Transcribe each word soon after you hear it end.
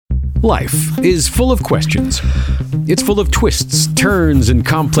Life is full of questions. It's full of twists, turns, and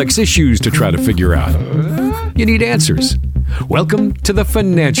complex issues to try to figure out. You need answers. Welcome to The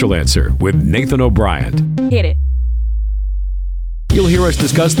Financial Answer with Nathan O'Brien. Hit it. You'll hear us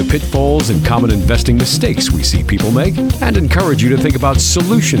discuss the pitfalls and common investing mistakes we see people make and encourage you to think about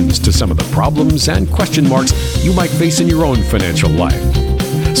solutions to some of the problems and question marks you might face in your own financial life.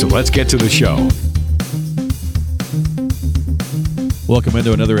 So let's get to the show. Welcome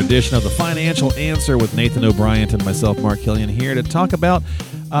into another edition of The Financial Answer with Nathan O'Brien and myself, Mark Killian, here to talk about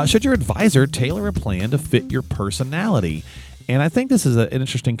should your advisor tailor a plan to fit your personality? And I think this is an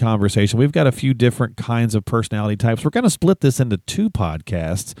interesting conversation. We've got a few different kinds of personality types. We're going to split this into two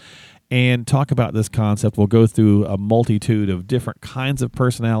podcasts and talk about this concept. We'll go through a multitude of different kinds of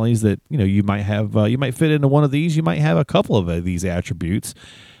personalities that you might have. You might fit into one of these. You might have a couple of these attributes.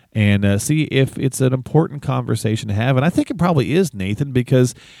 And see if it's an important conversation to have. And I think it probably is, Nathan,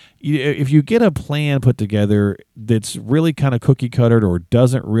 because if you get a plan put together that's really kind of cookie cuttered or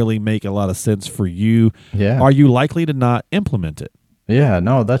doesn't really make a lot of sense for you, are you likely to not implement it? Yeah,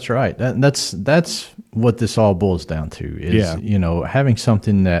 no, that's right. That's what this all boils down to is, having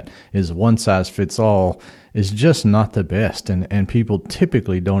something that is one size fits all is just not the best, and people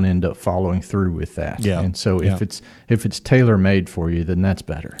typically don't end up following through with that. Yeah. And so if it's tailor made for you, then that's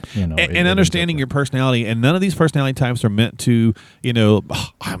better. And understanding your personality, and none of these personality types are meant to,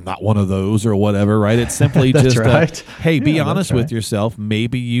 I'm not one of those or whatever, right? It's simply just, right. Hey, be honest with yourself.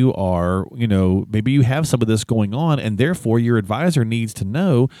 Maybe you are, maybe you have some of this going on, and therefore your advisor needs to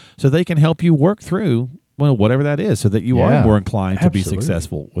know so they can help you work through whatever that is, so that you are more inclined to be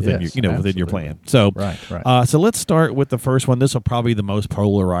successful within within your plan. So, right. So let's start with the first one. This will probably be the most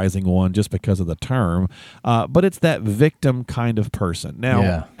polarizing one, just because of the term. But it's that victim kind of person.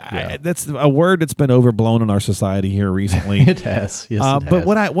 Now, that's a word that's been overblown in our society here recently. It has. Yes, it has. But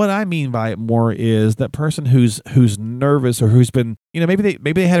what I mean by it more is that person who's nervous, or who's been maybe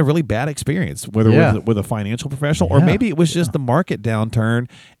they had a really bad experience, whether with a financial professional, or maybe it was just the market downturn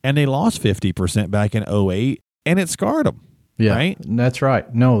and they lost 50% back in 2008 and it scarred them. Yeah, right? That's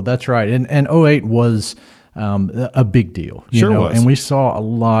right. No, that's right. And 2008 was a big deal. Sure was. And we saw a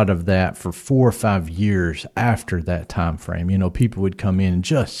lot of that for 4 or 5 years after that time frame. People would come in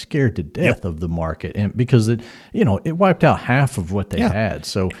just scared to death of the market, and because it wiped out half of what they had.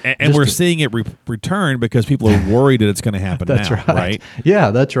 So and we're seeing it return because people are worried that it's going to happen that's now, right?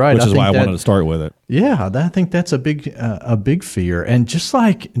 Yeah, that's right. Which is why I wanted to start with it. Yeah, I think that's a big fear. And just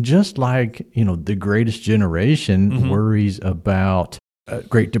like the greatest generation worries about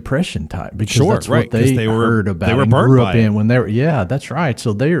Great Depression time, because that's what they heard about. They were and burned grew by up in when they were. Yeah, that's right.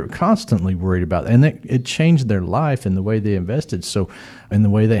 So they're constantly worried about it, and it changed their life and the way they invested. So, and the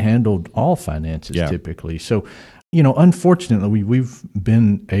way they handled all finances typically. So, unfortunately, we've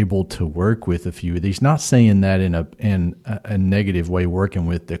been able to work with a few of these. Not saying that in a negative way, working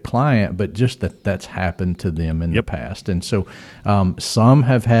with the client, but just that's happened to them in the past. And so, some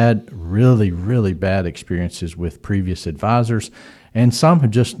have had really, really bad experiences with previous advisors. And some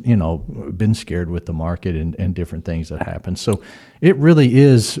have just, been scared with the market and different things that happen. So it really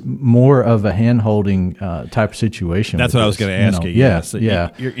is more of a hand-holding type of situation. That's what I was going to ask you. Yes,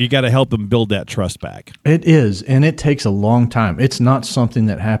 You got to help them build that trust back. It is, and it takes a long time. It's not something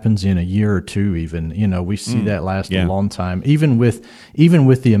that happens in a year or two even. We see that last a long time, even with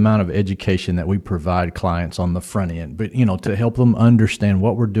the amount of education that we provide clients on the front end. But, to help them understand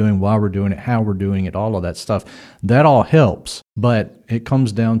what we're doing, why we're doing it, how we're doing it, all of that stuff, that all helps. But it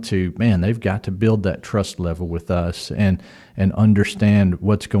comes down to, they've got to build that trust level with us and understand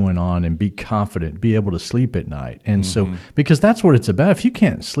what's going on and be confident, be able to sleep at night. And so, because that's what it's about. If you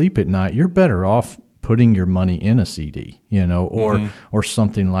can't sleep at night, you're better off putting your money in a CD, or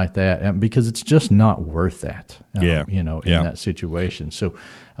something like that, because it's just not worth that, in that situation. So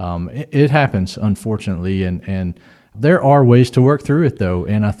it happens, unfortunately, and there are ways to work through it, though.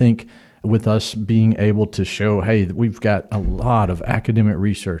 And I think with us being able to show, hey, we've got a lot of academic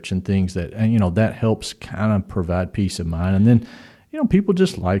research and things that, that helps kind of provide peace of mind. And then, people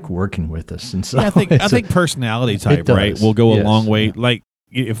just like working with us. And so I think personality type, right, will go a long way. Like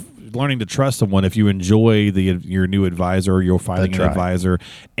if learning to trust someone, if you enjoy your new advisor, or you're finding an advisor,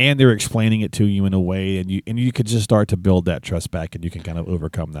 and they're explaining it to you in a way, and you could just start to build that trust back, and you can kind of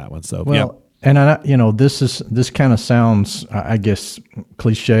overcome that one. So, And this kind of sounds, I guess,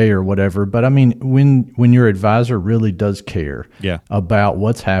 cliche or whatever, but I mean, when your advisor really does care about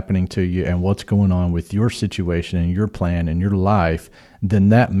what's happening to you and what's going on with your situation and your plan and your life, then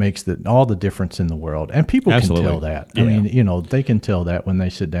that makes all the difference in the world. And people Absolutely. can tell that. Yeah. I mean, they can tell that when they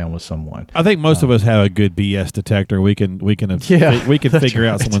sit down with someone. I think most of us have a good BS detector. We can figure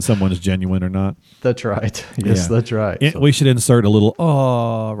out when someone is genuine or not. That's right. Yes, that's right. We should insert a little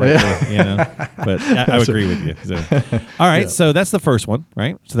right there, But I would agree with you. So. All right, so that's the first one,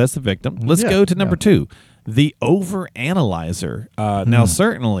 right? So that's the victim. Let's go to number 2, the overanalyzer. Now,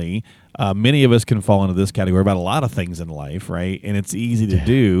 certainly, many of us can fall into this category about a lot of things in life, right? And it's easy to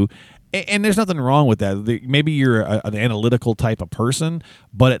do. And there's nothing wrong with that. Maybe you're an analytical type of person,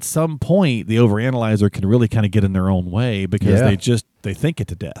 but at some point, the overanalyzer can really kind of get in their own way because they think it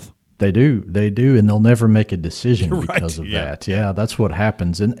to death. They do, and they'll never make a decision because of that. Yeah, that's what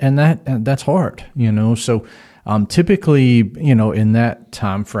happens, and that's hard, So typically, in that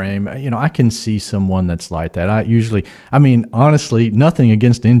time frame, I can see someone that's like that. Honestly, nothing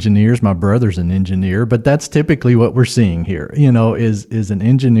against engineers. My brother's an engineer, but that's typically what we're seeing here. Is an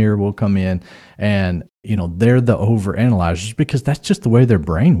engineer will come in and they're the overanalyzers because that's just the way their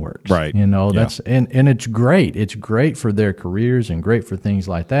brain works. Right. That's and it's great. It's great for their careers and great for things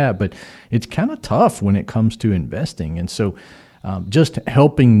like that. But it's kind of tough when it comes to investing. And so just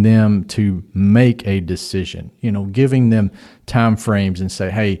helping them to make a decision, giving them time frames and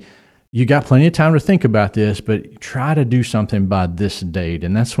say, hey, you got plenty of time to think about this, but try to do something by this date.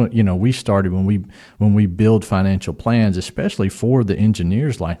 And that's what, we started when we build financial plans, especially for the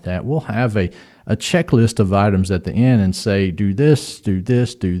engineers like that. We'll have a checklist of items at the end and say, do this, do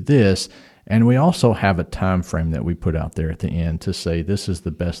this, do this. And we also have a time frame that we put out there at the end to say this is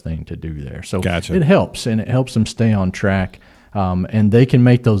the best thing to do there. So It helps, and it helps them stay on track. And they can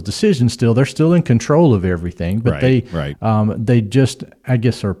make those decisions still. They're still in control of everything, but they just, I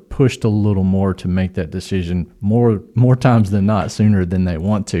guess, are pushed a little more to make that decision more times than not sooner than they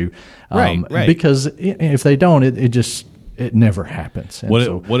want to. Because if they don't, it never happens.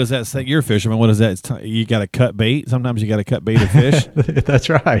 What does that say? You're a fisherman. What is that? You got to cut bait. Sometimes you got to cut bait of fish. That's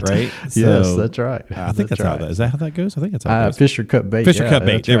right. Right. Yes, that's right. I think that's how that is. Is that how that goes? I think that's how it goes. Fish or cut bait. Fish or cut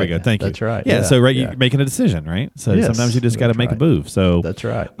bait. There we go. Thank you. That's right. Yeah. So you're making a decision, right? So sometimes you just got to make a move. So that's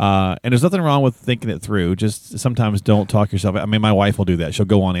right. And there's nothing wrong with thinking it through. Just sometimes don't talk yourself. I mean, my wife will do that. She'll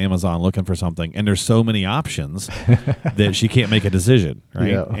go on Amazon looking for something, and there's so many options that she can't make a decision,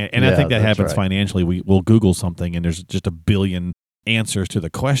 right? Yeah. And I think that happens financially. We'll Google something, and there's just a billion answers to the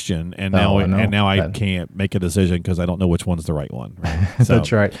question, and now I can't make a decision because I don't know which one's the right one. Right? So,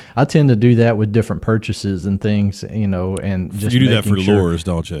 that's right. I tend to do that with different purchases and things, and just you do that for lures,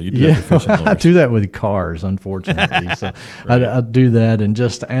 don't you? You do that for fishing lures. I do that with cars, unfortunately. So I do that and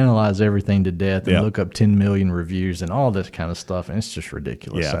just analyze everything to death and look up 10 million reviews and all this kind of stuff, and it's just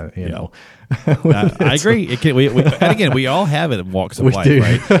ridiculous. I agree. And again, we all have it in walks of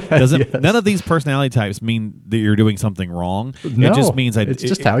life, right? None of these personality types mean that you're doing something wrong. No, it just means it's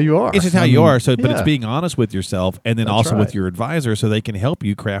just how you are. It's just how you are. So, but it's being honest with yourself, and then also with right. your advisor, so they can help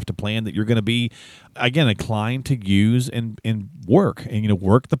you craft a plan that you're going to be, again, inclined to use and work, and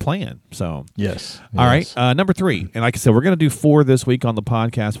work the plan. So yes. All right. Number 3, and like I said, we're going to do 4 this week on the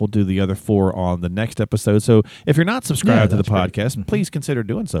podcast. We'll do the other 4 on the next episode. So if you're not subscribed to the podcast, please consider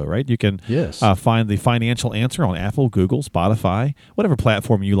doing so. Right? You can find the Financial Answer on Apple, Google, Spotify, whatever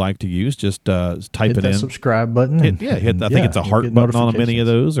platform you like to use. Just type it in. Subscribe button. I think it's a heart button on many of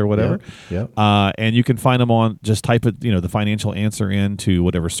those or whatever. And you can find them on, just type it, the Financial Answer into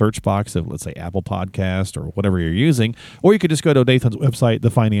whatever search box of, let's say, Apple Podcast or whatever you're using. Or you could just go to Nathan's website,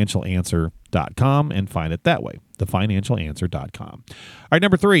 thefinancialanswer.com, and find it that way, thefinancialanswer.com. All right,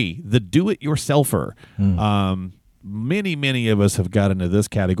 number 3, the do-it-yourselfer. Many of us have got into this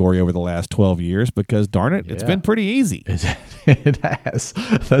category over the last 12 years because, darn it, it's been pretty easy. It has.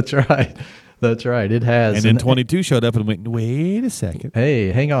 That's right. That's right. It has. And then 22 showed up and went, wait a second.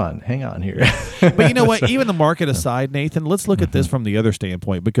 Hey, hang on here. But you know what? Even the market aside, Nathan, let's look at this from the other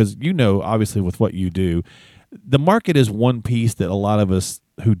standpoint, because obviously with what you do, the market is one piece that a lot of us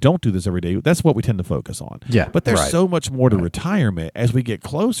who don't do this every day, that's what we tend to focus on. Yeah. But there's so much more to retirement. As we get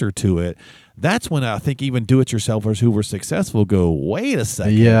closer to it, that's when I think even do-it-yourselfers who were successful go, wait a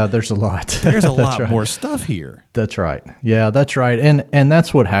second. Yeah, there's a lot. There's a lot more stuff here. That's right. Yeah, that's right. And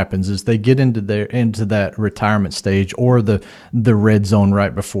that's what happens is they get into that retirement stage or the red zone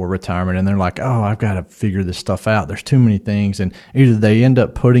right before retirement, and they're like, oh, I've got to figure this stuff out. There's too many things. And either they end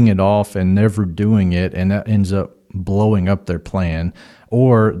up putting it off and never doing it, and that ends up blowing up their plan,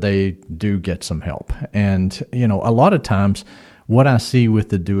 or they do get some help. And, a lot of times what I see with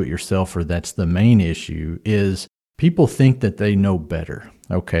the do-it-yourselfer, that's the main issue, is people think that they know better.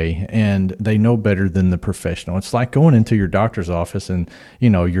 Okay. And they know better than the professional. It's like going into your doctor's office and,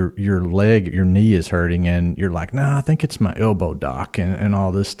 your knee is hurting and you're like, no, I think it's my elbow, doc, and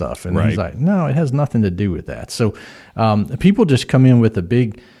all this stuff. And he's like, no, it has nothing to do with that. So people just come in with a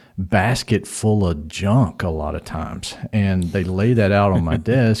big basket full of junk a lot of times, and they lay that out on my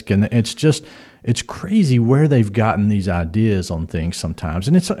desk, and it's crazy where they've gotten these ideas on things sometimes.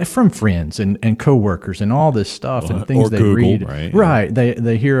 And it's from friends and coworkers and all this stuff and things they Google, read. Right. Right.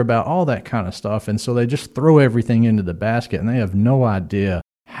 They hear about all that kind of stuff. And so they just throw everything into the basket, and they have no idea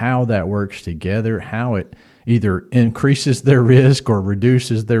how that works together, how it either increases their risk or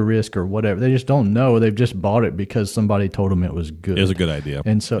reduces their risk or whatever. They just don't know. They've just bought it because somebody told them it was good. It was a good idea.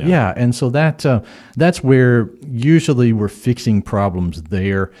 And so, and so that's where usually we're fixing problems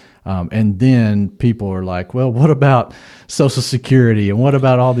there. And then people are like, well, what about Social Security? And what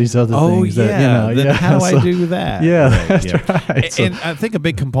about all these other things? How do I do that? Yeah, that's right. And I think a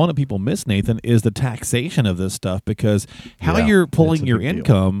big component people miss, Nathan, is the taxation of this stuff, because how you're pulling your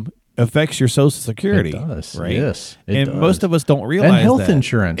income affects your Social Security. It does, right? Yes, and most of us don't realize and health that.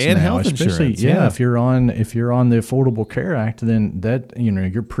 insurance and now, health especially insurance. if you're on the Affordable Care Act, then that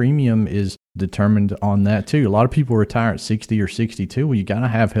your premium is determined on that too. A lot of people retire at 60 or 62. Well, you got to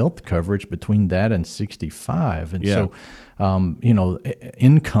have health coverage between that and 65, and so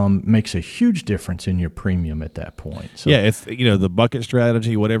income makes a huge difference in your premium at that point. So, it's the bucket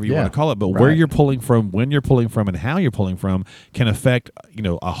strategy, whatever you want to call it, but where you're pulling from, when you're pulling from, and how you're pulling from can affect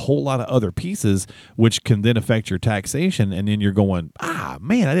a whole lot of other pieces, which can then affect your taxation. And then you're going,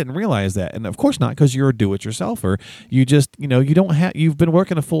 man, I didn't realize that. And of course not, because you're a do-it-yourselfer. You just you don't have, you've been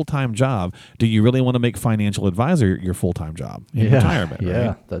working a full-time job. Do you really want to make financial advisor your full-time job in retirement? Yeah,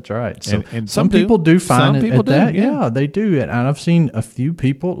 right? That's right. So, and some people do find some it people at do, that. yeah. They do. And I've seen a few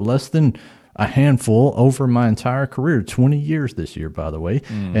people, less than a handful, over my entire career, 20 years this year, by the way.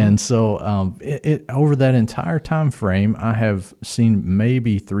 Mm-hmm. And so over that entire time frame, I have seen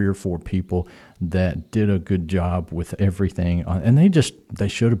maybe 3 or 4 people that did a good job with everything. And they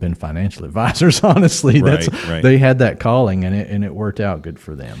should have been financial advisors, honestly. Right. They had that calling, and it worked out good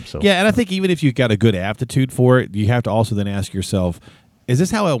for them. So and I think even if you've got a good aptitude for it, you have to also then ask yourself, is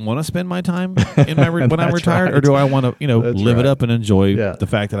this how I want to spend my time when I'm retired, right. Or do I want to, live it up and enjoy the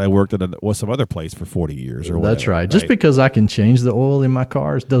fact that I worked at some other place for 40 years or whatever? That's right. Just because I can change the oil in my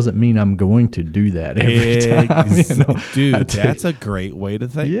cars doesn't mean I'm going to do that every time. Dude, that's a great way to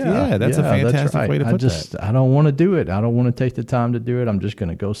think. Yeah, that's a fantastic way to put that. I don't want to do it. I don't want to take the time to do it. I'm just going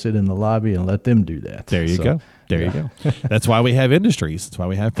to go sit in the lobby and let them do that. There you go. There you go. That's why we have industries. That's why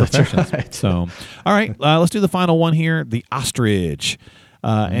we have professions. Right. So, all right, let's do the final one here, the ostrich.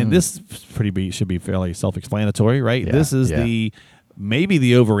 And this should be fairly self-explanatory, right? Yeah, this is maybe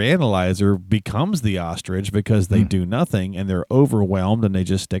the overanalyzer becomes the ostrich because they do nothing and they're overwhelmed and they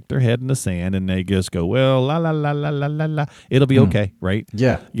just stick their head in the sand and they just go, well, la la la la la la la. It'll be okay, right?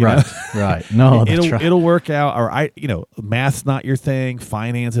 Yeah, right. No, it'll work out. Or math's not your thing,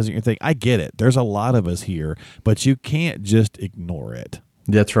 finance isn't your thing. I get it. There's a lot of us here, but you can't just ignore it.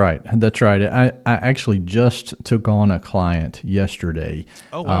 That's right. I actually just took on a client yesterday.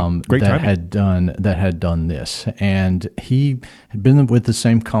 Oh, wow. Great that had done this, and he had been with the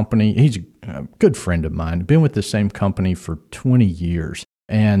same company. He's a good friend of mine. Been with the same company for 20 years,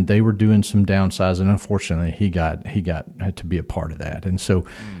 and they were doing some downsizing. Unfortunately, he had to be a part of that, and so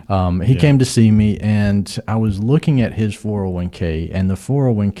he came to see me, and I was looking at his 401k, and the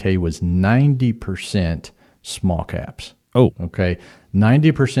 401k was 90% small caps. Oh, okay.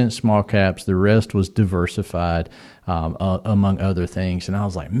 90% small caps. The rest was diversified, among other things. And I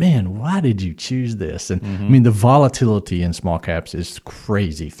was like, man, why did you choose this? And I mean, the volatility in small caps is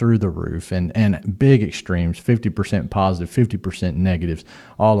crazy, through the roof, and big extremes, 50% positive, 50% negatives,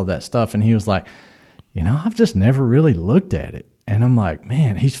 all of that stuff. And he was like, I've just never really looked at it. And I'm like,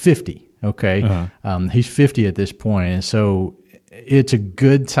 man, he's 50. Okay. Uh-huh. He's 50 at this point. And so it's a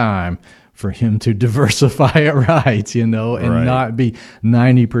good time for him to diversify it right, and not be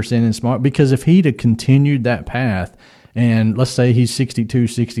 90% in small. Because if he'd have continued that path, and let's say he's 62,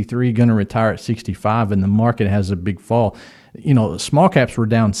 63, going to retire at 65, and the market has a big fall, small caps were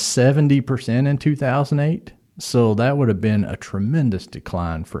down 70% in 2008. So that would have been a tremendous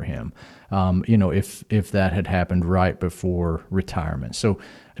decline for him, if that had happened right before retirement. So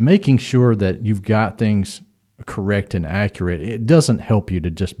making sure that you've got things correct and accurate, it doesn't help you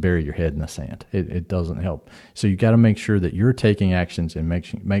to just bury your head in the sand. It doesn't help. So you got to make sure that you're taking actions and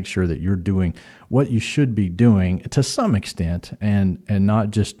make sure that you're doing what you should be doing to some extent, and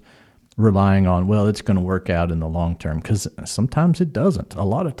not just relying on, well, it's going to work out in the long term, because sometimes it doesn't. A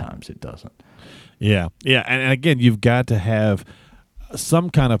lot of times it doesn't. Yeah. And again, you've got to have some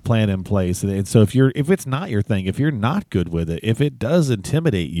kind of plan in place. And so if it's not your thing, if you're not good with it, if it does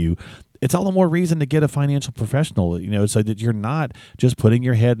intimidate you, it's all the more reason to get a financial professional, so that you're not just putting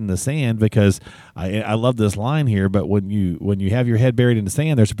your head in the sand. Because I love this line here, but when you have your head buried in the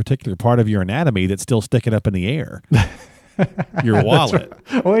sand, there's a particular part of your anatomy that's still sticking up in the air. Your wallet.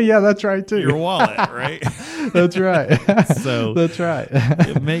 That's right. Well, yeah, that's right too. Your wallet, right? That's right. So that's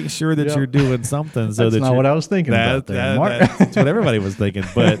right. Make sure that you're doing something. So that's not what I was thinking about there, Mark. That's what everybody was thinking,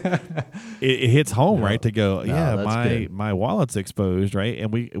 but it hits home, right? To go, my wallet's exposed, right?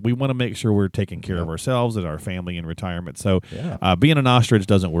 And we want to make sure we're taking care of ourselves and our family in retirement. So being an ostrich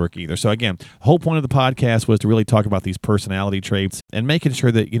doesn't work either. So again, the whole point of the podcast was to really talk about these personality traits and making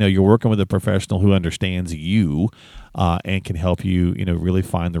sure that you're working with a professional who understands you. And can help you, really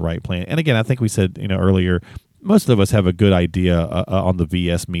find the right plan. And again, I think we said, earlier, most of us have a good idea on the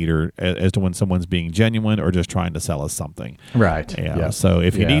VS meter as to when someone's being genuine or just trying to sell us something. Right. Yeah. Yep. So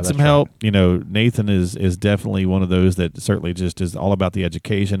if you need some help, Nathan is definitely one of those that certainly just is all about the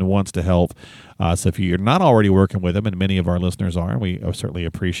education, wants to help. So if you're not already working with him, and many of our listeners are, we certainly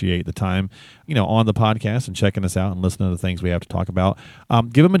appreciate the time, on the podcast and checking us out and listening to the things we have to talk about.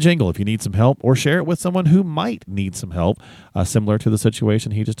 Give him a jingle if you need some help, or share it with someone who might need some help, similar to the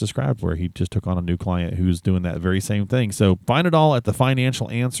situation he just described, where he just took on a new client who's doing that very same thing. So find it all at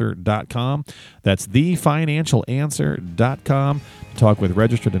thefinancialanswer.com. That's thefinancialanswer.com. to talk with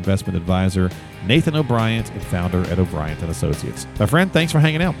registered investment advisor Nathan O'Brien and founder at O'Brien & Associates. My friend, thanks for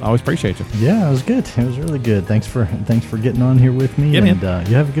hanging out. I always appreciate you. Yeah, it was good. It was really good. Thanks for getting on here with me. Yeah, and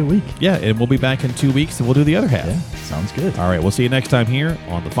you have a good week. Yeah, and we'll be back in 2 weeks, and we'll do the other half. Yeah, sounds good. All right, we'll see you next time here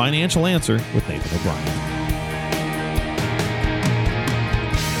on The Financial Answer with Nathan O'Brien.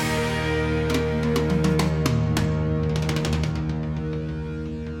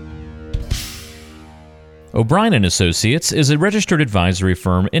 O'Brien & Associates is a registered advisory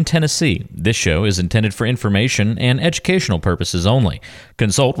firm in Tennessee. This show is intended for information and educational purposes only.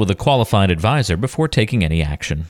 Consult with a qualified advisor before taking any action.